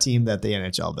a team that the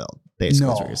NHL built. Basically,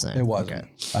 no, is what you're saying. It wasn't. Okay.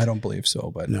 I don't believe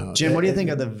so. But no. Jim, what do you think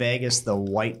of the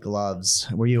white gloves?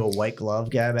 Were you a white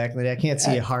glove guy back in the day? I can't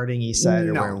see a Harding East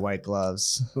Sider wearing white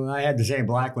gloves. Well, I had the same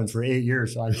black ones for 8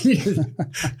 years. So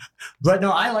but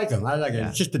no, I like them. I like it.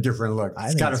 It's just a different look.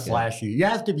 It's kind of flashy. You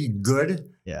have to be good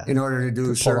in order to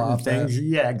do certain things.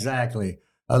 Yeah, exactly.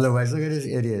 Otherwise, look at this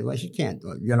idiot. Like, you can't,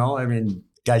 I mean,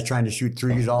 guy's trying to shoot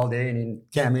threes all day and he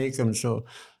can't make them. So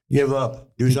give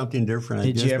up. Do something different.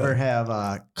 Did you ever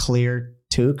have clear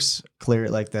toques? Clear,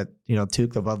 like that,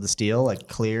 toque above the steel, like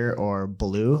clear or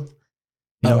blue?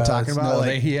 You know what I'm talking about?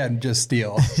 No, he had just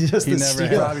steel. Just he the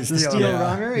never steel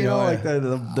runner, like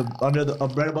the under the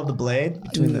right above the blade.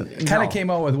 Kind of came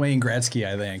out with Wayne Gretzky,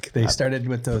 I think. They started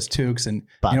with those toques, and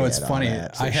it's funny.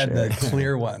 I had the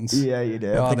clear ones. Yeah, you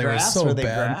did. Oh, they were so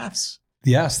bad. Graphs?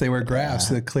 Yes, they were graphs,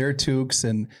 the clear toques,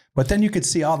 but then you could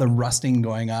see all the rusting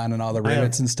going on and all the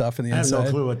rivets and stuff in the inside. I have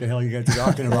no clue what the hell you guys are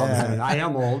talking about. I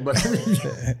am old, but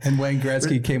and Wayne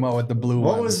Gretzky came out with the blue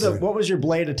ones. What was your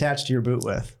blade attached to your boot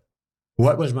with?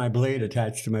 What was my blade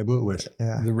attached to my boot with?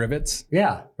 Yeah. The rivets?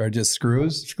 Yeah. Or just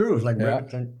screws? Screws, like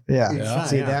rivets.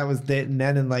 See, that was and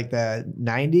then in like the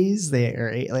 90s, late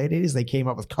 80s, they came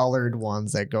up with colored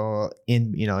ones that go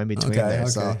in, in between there. Okay.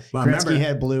 So well, Gretzky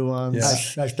had blue ones.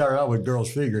 Yeah. I started out with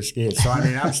girls' figure skates, so I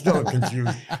mean, I'm still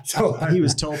confused. So he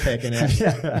was toe picking it.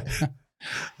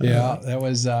 Yeah, that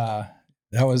was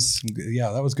That was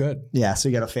good. Yeah. So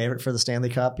you got a favorite for the Stanley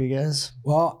Cup, you guys?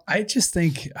 Well, I just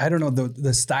think, I don't know,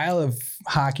 the style of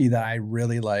hockey that I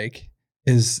really like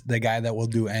is the guy that will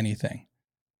do anything.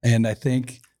 And I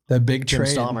think the big Jim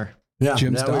trade. Stalmer. Yeah,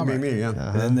 Jim that would be Stalmer. me.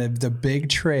 Yeah. And the big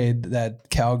trade that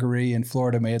Calgary and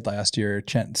Florida made last year,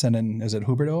 sending, is it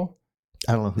Huberdeau?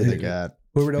 I don't know who they got.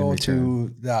 Huberdeau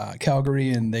to Calgary,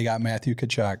 and they got Matthew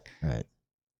Tkachuk. Right.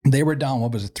 They were down,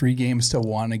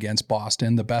 3-1 against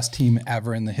Boston, the best team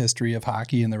ever in the history of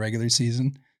hockey in the regular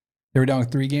season. They were down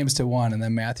 3-1, and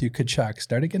then Matthew Tkachuk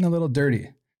started getting a little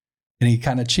dirty. And he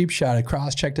kind of cheap shot,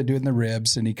 cross-checked a dude in the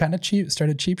ribs, and he kind of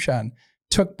started cheap shotting,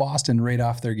 took Boston right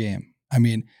off their game. I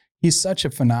mean, he's such a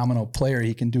phenomenal player.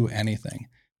 He can do anything.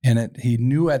 And he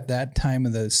knew at that time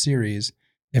of the series,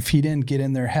 if he didn't get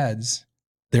in their heads,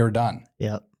 they were done.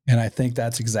 Yep. And I think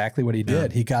that's exactly what he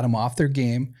did. He got them off their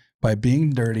game by being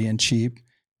dirty and cheap.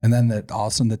 And then all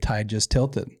of a sudden the tide just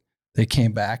tilted. They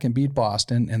came back and beat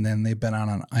Boston, and then they've been on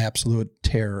an absolute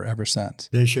terror ever since.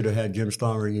 They should have had Jim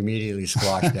Stalmer immediately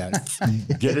squash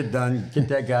that. Get it done. Get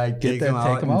that guy. Take him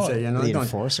out. Say, The don't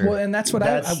enforcer. Well, and that's what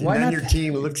why not? Your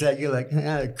team looks at you like,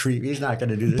 creep. He's not going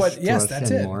to do this. But yes, that's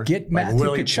anymore. it. Get Like Matthew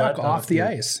Willie Tkachuk Plett off the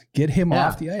ice. Get him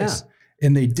off the ice. Yeah.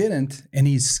 And they didn't, and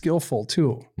he's skillful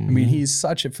too. I mean, he's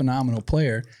such a phenomenal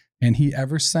player, and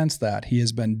ever since that, he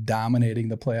has been dominating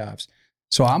the playoffs.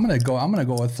 So I'm gonna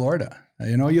go with Florida.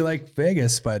 I know you like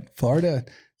Vegas, but Florida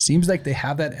seems like they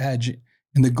have that edge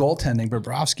in the goaltending.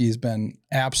 Bobrovsky has been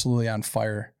absolutely on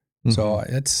fire. So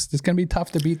it's going to be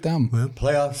tough to beat them. Well,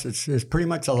 playoffs, it's pretty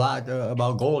much a lot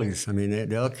about goalies. I mean,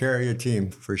 they'll carry a team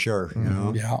for sure. You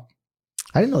know? Yeah.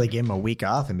 I didn't know they gave him a week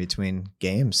off in between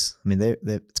games. I mean,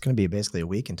 it's going to be basically a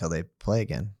week until they play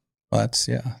again. Well,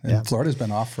 and Florida's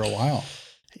been off for a while.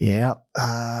 Yeah.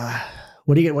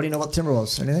 What do you know about the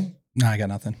Timberwolves? Anything? No, I got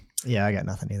nothing. Yeah, I got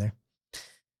nothing either.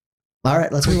 All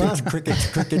right, let's move on.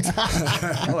 Crickets.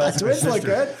 Twins look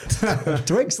good.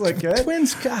 Twins look good.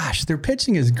 Twins, gosh, their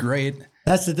pitching is great.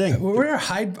 That's the thing. We're our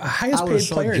highest paid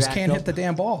players can't hit the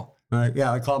damn ball.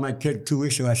 I called my kid 2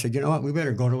 weeks ago. I said, you know what? We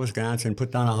better go to Wisconsin,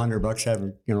 put down $100, have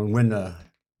him, win the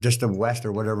West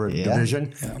or whatever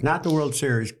division, not the World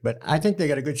Series. But I think they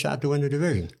got a good shot to win the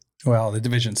division. Well, the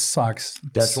division sucks.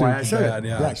 That's why I said it.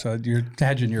 Yeah. So you're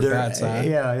hedging your bets, huh?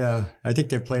 Yeah. I think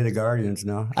they play the Guardians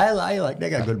now. I like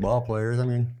they got good ball players. I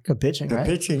mean, good pitching, the right?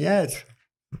 pitching, it's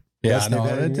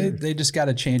they just got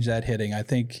to change that hitting. I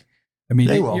think. I mean,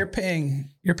 you're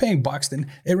paying Buxton.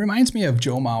 It reminds me of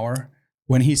Joe Mauer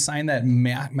when he signed that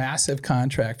massive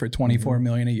contract for $24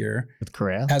 million a year with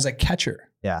Correa as a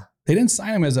catcher. Yeah, they didn't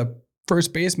sign him as a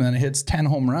first baseman and hits 10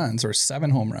 home runs or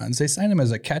 7 home runs. They signed him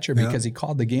as a catcher because he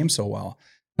called the game so well.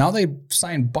 Now they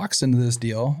signed Buxton to this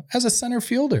deal as a center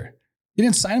fielder. You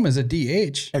didn't sign him as a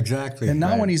DH. Exactly. And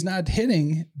now when he's not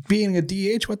hitting, being a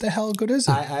DH, what the hell good is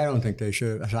it? I don't think they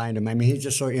should have signed him. I mean, he's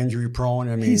just so injury prone.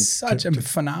 I mean, he's such a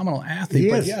phenomenal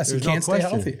athlete, but yes, he can't stay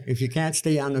healthy. If you can't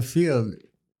stay on the field,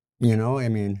 I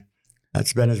mean,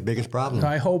 that's been his biggest problem. So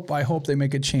I hope they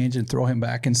make a change and throw him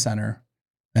back in center.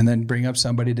 And then bring up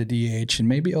somebody to DH, and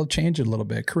maybe it'll change it a little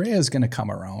bit. Correa is going to come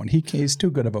around. He's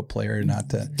too good of a player not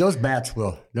to. Those bats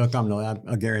will. They'll come.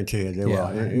 I guarantee you they will.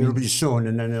 It'll be soon,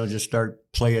 and then they'll just start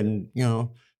playing, 4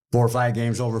 or 5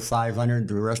 games over 500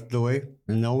 the rest of the way,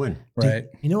 and they'll win. Right.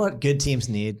 You know what good teams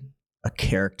need? A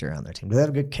character on their team. Do they have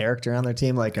a good character on their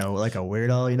team? Like a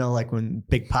weirdo, like when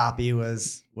Big Papi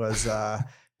was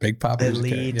Big Papi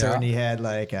elite, and he had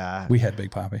we had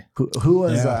Big Papi. Who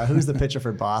was who's the pitcher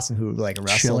for Boston who wrestled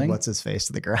Schilling? what's his face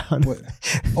to the ground?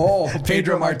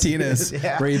 Pedro Martinez,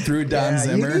 where he threw Don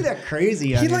Zimmer. You need a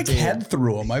crazy. He head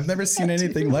through him. I've never seen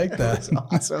anything like that.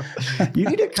 Awesome. You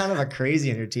need a kind of a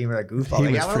crazy on your team or a goofball.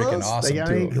 He was freaking awesome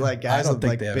too. Guys with they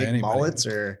have big anybody. mullets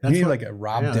or you need like a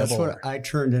Rob Dibble. That's what I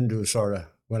turned into sort of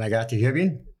when I got to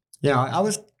Hibbing. I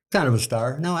was kind of a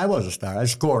star. No, I was a star. I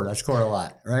scored a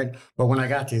lot, right? But when I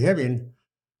got to Hibbing,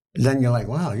 then you're like,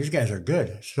 wow, these guys are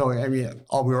good. So, I mean,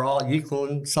 we were all equal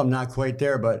and some not quite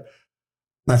there. But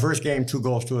my first game, 2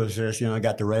 goals, 2 assists, I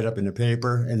got the write-up in the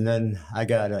paper. And then I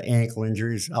got ankle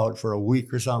injuries out for a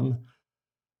week or something.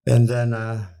 And then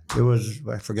I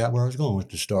forgot where I was going with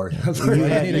the story. You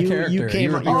need a character. You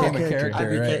became a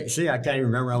character, right? See, I can't even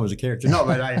remember I was a character. No,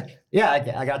 but I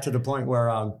got to the point where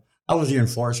I was the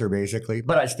enforcer, basically.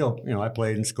 But I still, I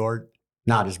played and scored.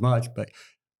 Not as much, but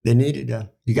they needed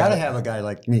you got to have a guy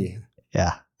like me.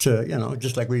 Yeah. To,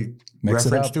 just like we Mix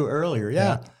referenced to earlier.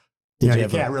 Yeah. You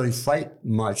can't really fight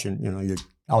much. And, you're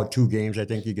out 2 games. I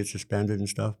think you get suspended and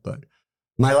stuff. But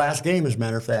my last game, as a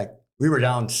matter of fact, we were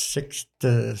down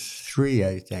 6-3,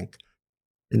 I think.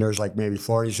 And there was like maybe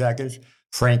 40 seconds.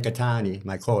 Frank Catani,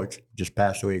 my coach, just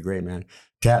passed away, great man,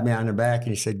 tapped me on the back and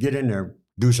he said, get in there,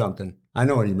 do something. I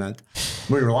know what he meant.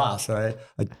 We were lost, so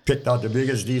I picked out the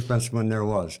biggest defenseman there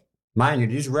was. Mind you,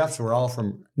 these refs were all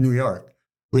from New York.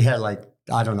 We had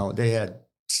they had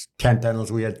 10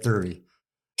 penalties, we had 30.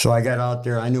 So I got out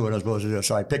there, I knew what I was supposed to do.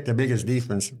 So I picked the biggest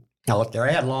defense out there.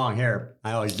 I had long hair.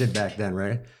 I always did back then,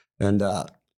 right? And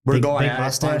we're going big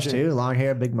mustache too, long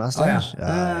hair, big mustache.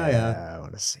 Yeah. I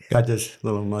want to see it. Got this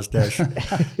little mustache.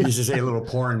 He used to say a little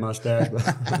porn mustache,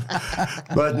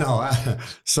 but no.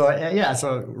 So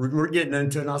we're getting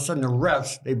into it, and all of a sudden the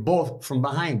refs, they both from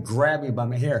behind grabbed me by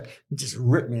my hair and just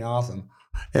ripped me off them.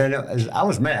 And I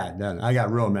was mad then. I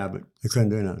got real mad, but I couldn't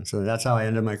do nothing. So that's how I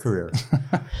ended my career.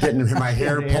 Getting my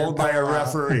hair pulled by a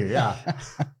referee. Yeah.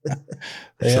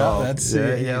 That's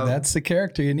the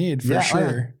character you need for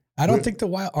sure. I don't think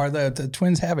the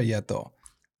Twins have it yet, though.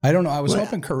 I don't know. I was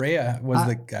hoping Correa was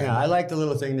the guy. Yeah, I like the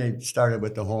little thing they started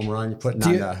with the home run, putting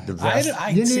on the vest.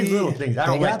 You need little things. I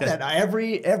don't like that.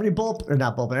 Every bullpen, or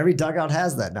not bullpen, every dugout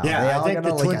has that now. Yeah, I think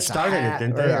the Twins started it,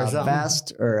 didn't they? Or a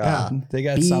vest, or they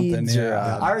got beads, something.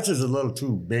 Yeah. Ours is a little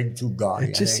too big, too gaudy.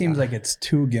 It just seems like it's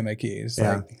too gimmicky. It's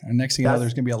like, next thing you know,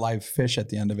 there's going to be a live fish at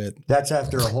the end of it. That's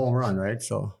after a home run, right?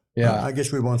 So. Yeah, I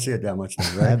guess we won't see it that much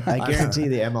then, right? I guarantee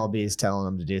the MLB is telling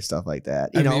them to do stuff like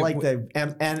that. You know, like the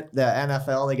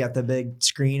NFL, they got the big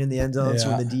screen in the end zone,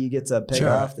 so when the D gets a pick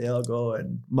off, they all go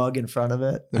and mug in front of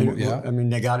it. I mean,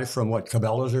 they got it from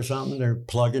Cabela's or something. They're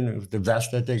plugging the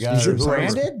vest that they got. Is it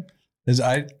branded?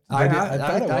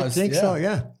 I think so.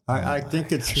 Yeah, I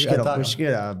think it's. We should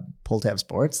get a Pull Tab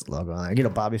Sports logo on there. Get a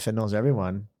Bobby Finn knows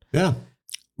everyone. Yeah.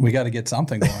 We got to get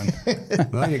something going.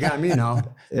 Well, you got me now.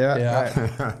 Yeah.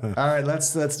 All right.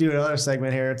 Let's do another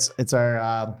segment here. It's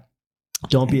our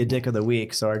Don't Be a Dick of the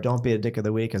Week. So our Don't Be a Dick of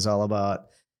the Week is all about,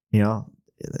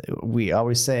 we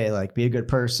always say, like, be a good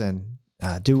person,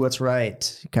 do what's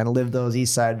right, kind of live those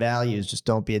East Side values. Just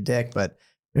don't be a dick. But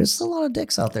there's a lot of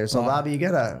dicks out there. So Bobby, you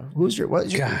got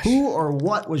who or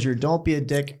what was your Don't Be a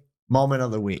Dick moment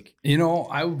of the week?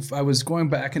 I was going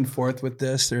back and forth with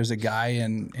this. There's a guy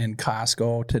in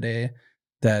Costco today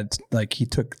that, like, he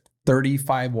took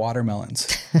 35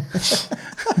 watermelons.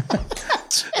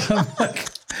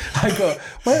 I go,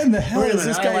 what in the hell is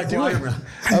this guy doing?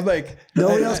 I'm like,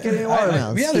 nobody else getting any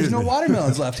watermelons. There's no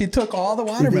watermelons left. He took all the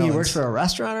watermelons. You think he works for a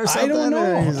restaurant or something? I don't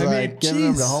know. He's giving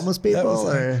them to homeless people?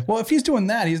 Well, if he's doing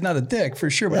that, he's not a dick for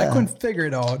sure, but I couldn't figure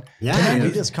it out. Yeah,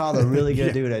 we just called a really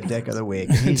good dude a dick of the week.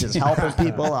 He's just helping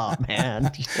people out,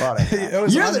 man.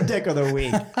 You're the dick of the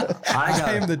week.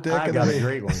 I am the dick of the week. I got a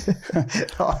great one.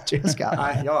 Just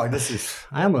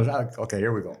got okay,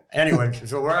 here we go. Anyway,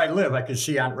 so where I live, I could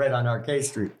see right on Arcade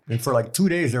Street. And for like 2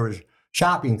 days, there was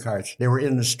shopping carts. They were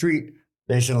in the street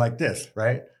facing like this,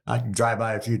 right? I could drive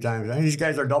by a few times. And these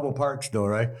guys are double parked still,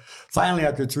 right? Finally,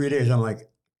 after 3 days, I'm like,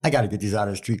 I got to get these out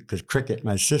of the street because Cricket,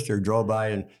 my sister, drove by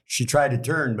and she tried to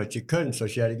turn, but she couldn't, so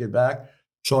she had to get back.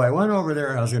 So I went over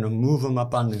there. I was going to move them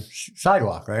up on the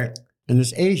sidewalk, right? And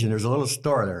this Asian, there's a little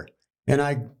store there. And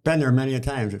I've been there many a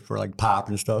times for like pop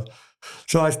and stuff.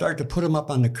 So I start to put him up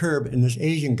on the curb, and this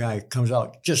Asian guy comes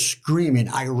out just screaming,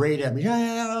 irate at me.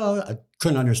 I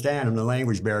couldn't understand him. The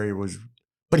language barrier was,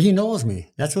 but he knows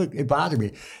me. That's what it bothered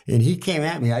me. And he came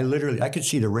at me. I could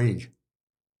see the rage.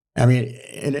 I mean,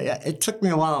 and it took me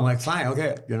a while. I'm like, fine,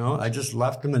 okay. I just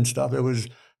left him and stuff. It's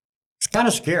kind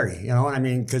of scary, you know what I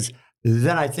mean? Because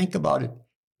then I think about it.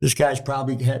 This guy's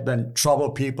probably had been trouble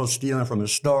people stealing from the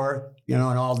store, and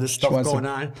all this stuff going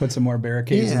on. Put some more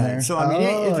barricades in there. So, I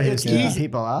mean, it's easy.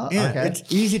 People out? Yeah, okay. It's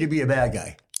easy to be a bad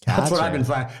guy. That's what I've been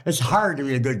finding. It's hard to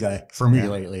be a good guy for me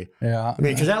lately. Yeah. I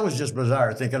mean, because that was just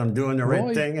bizarre, thinking I'm doing the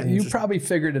right thing. And you probably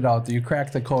figured it out. You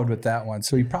cracked the code with that one.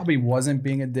 So he probably wasn't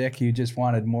being a dick. He just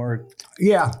wanted more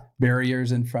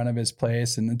barriers in front of his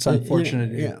place. And it's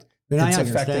unfortunate. It's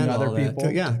affecting other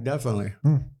people. Yeah, definitely.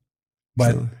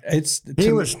 But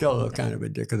he was still kind of a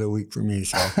dick of the week for me.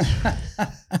 So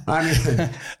I mean,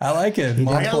 I like it.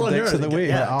 Multiple dicks of the week.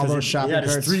 Yeah, all those shopping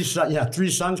carts.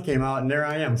 Three sons came out, and there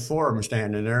I am, 4 of them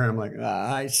standing there, and I'm like,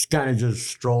 I kind of just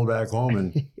strolled back home,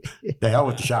 and the hell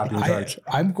with the shopping carts.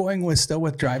 I'm going still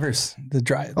with drivers.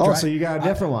 So you got a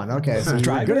different one. Okay, so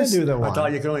you're going to do the one. I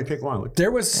thought you could only pick one.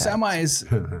 There was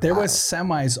semis. There was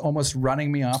semis almost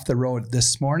running me off the road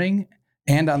this morning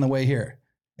and on the way here.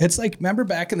 It's like, remember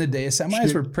back in the day,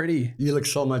 semis were pretty. You look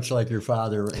so much like your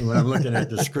father when I'm looking at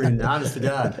the screen. Honest to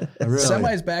God. Really.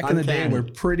 Semis back in the day were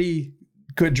pretty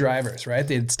good drivers, right?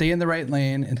 They'd stay in the right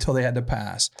lane until they had to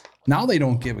pass. Now they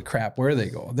don't give a crap where they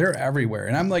go. They're everywhere.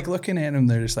 And I'm like looking at them,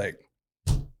 they're just like,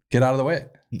 Get out of the way.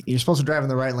 You're supposed to drive in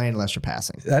the right lane unless you're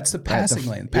passing. That's the passing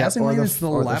lane. Passing lane is the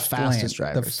left lane.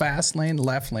 The fast lane,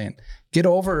 left lane. Get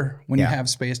over when you have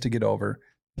space to get over.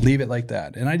 Leave it like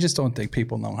that. And I just don't think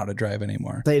people know how to drive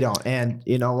anymore. They don't. And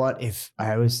you know what? If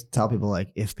I always tell people, like,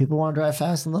 if people want to drive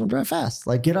fast, then let them drive fast.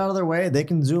 Like, get out of their way. They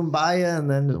can zoom by you, and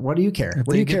then what do you care?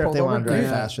 What do you care if they want to drive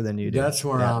faster than you do? That's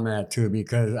where I'm at too,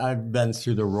 because I've been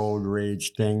through the road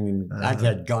rage thing, and I've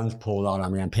had guns pulled out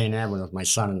on me on Payne Avenue with my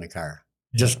son in the car,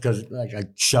 just because like I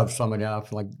shoved somebody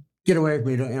off, like, get away from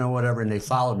me, you know, whatever, and they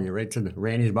followed me right to the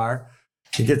Randy's bar.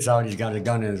 He gets out, he's got a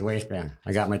gun in his waistband.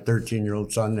 I got my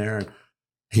 13-year-old son there, and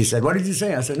he said, "What did you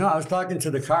say?" I said, "No, I was talking to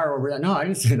the car over there." "No, I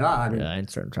didn't say no." I mean, I ain't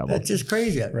starting trouble. that's just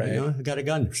crazy. Right. You know, I got a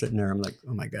gun sitting there. I'm like,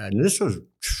 oh my God. And this was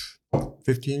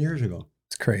 15 years ago.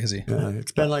 It's crazy. Yeah,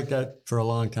 it's been like that for a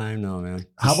long time now, man.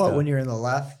 How about when you're in the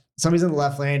left? Somebody's in the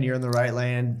left lane, you're in the right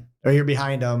lane, or you're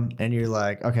behind them, and you're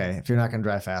like, okay, if you're not going to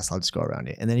drive fast, I'll just go around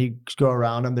you. And then you go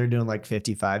around them. They're doing like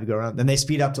 55. You go around. Then they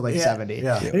speed up to like 70.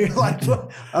 Yeah. And you're like,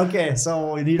 okay,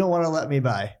 so you don't want to let me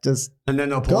by. Just and then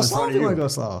they'll pull go in slow front if of you you. want to go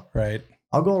slow. Right.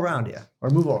 I'll go around you or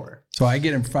move over. So I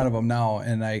get in front of them now,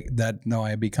 and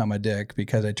I become a dick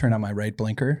because I turn on my right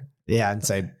blinker. Yeah, and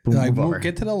say, boom, And I move over.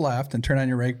 get to the left and turn on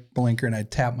your right blinker, and I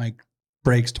tap my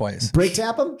brakes twice. Brake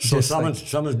tap them? So someone's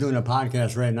doing a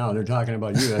podcast right now. They're talking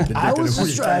about you. I was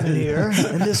just driving here,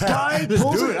 and this guy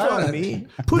pulls in front of me,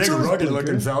 puts Big on his rugged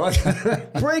looking blinker, fella.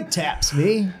 brake taps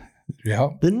me.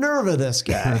 Yep. The nerve of this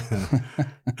guy.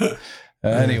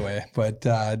 Anyway, but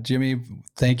Jimmy,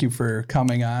 thank you for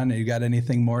coming on. You got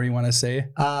anything more you want to say?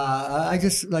 I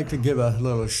just like to give a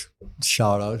little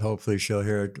shout out. Hopefully she'll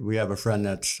hear it. We have a friend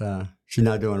that's she's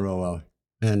not doing real well,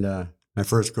 and my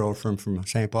first girlfriend from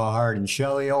St. Paul Harding,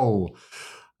 Shelly. Oh,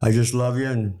 I just love you,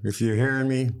 and if you're hearing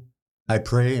me, I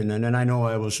pray, and then I know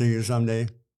I will see you someday.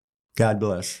 God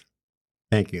bless.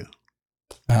 Thank you.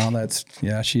 Well,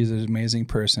 she's an amazing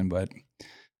person, but.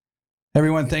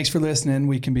 Everyone, thanks for listening.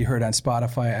 We can be heard on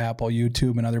Spotify, Apple,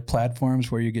 YouTube, and other platforms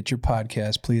where you get your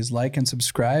podcast. Please like and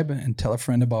subscribe and tell a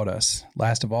friend about us.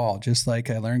 Last of all, just like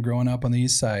I learned growing up on the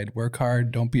East Side, work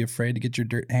hard. Don't be afraid to get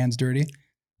your hands dirty.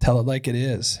 Tell it like it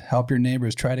is. Help your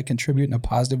neighbors. Try to contribute in a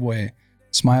positive way.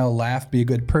 Smile, laugh, be a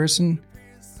good person.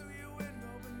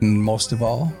 And most of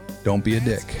all, don't be a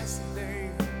dick.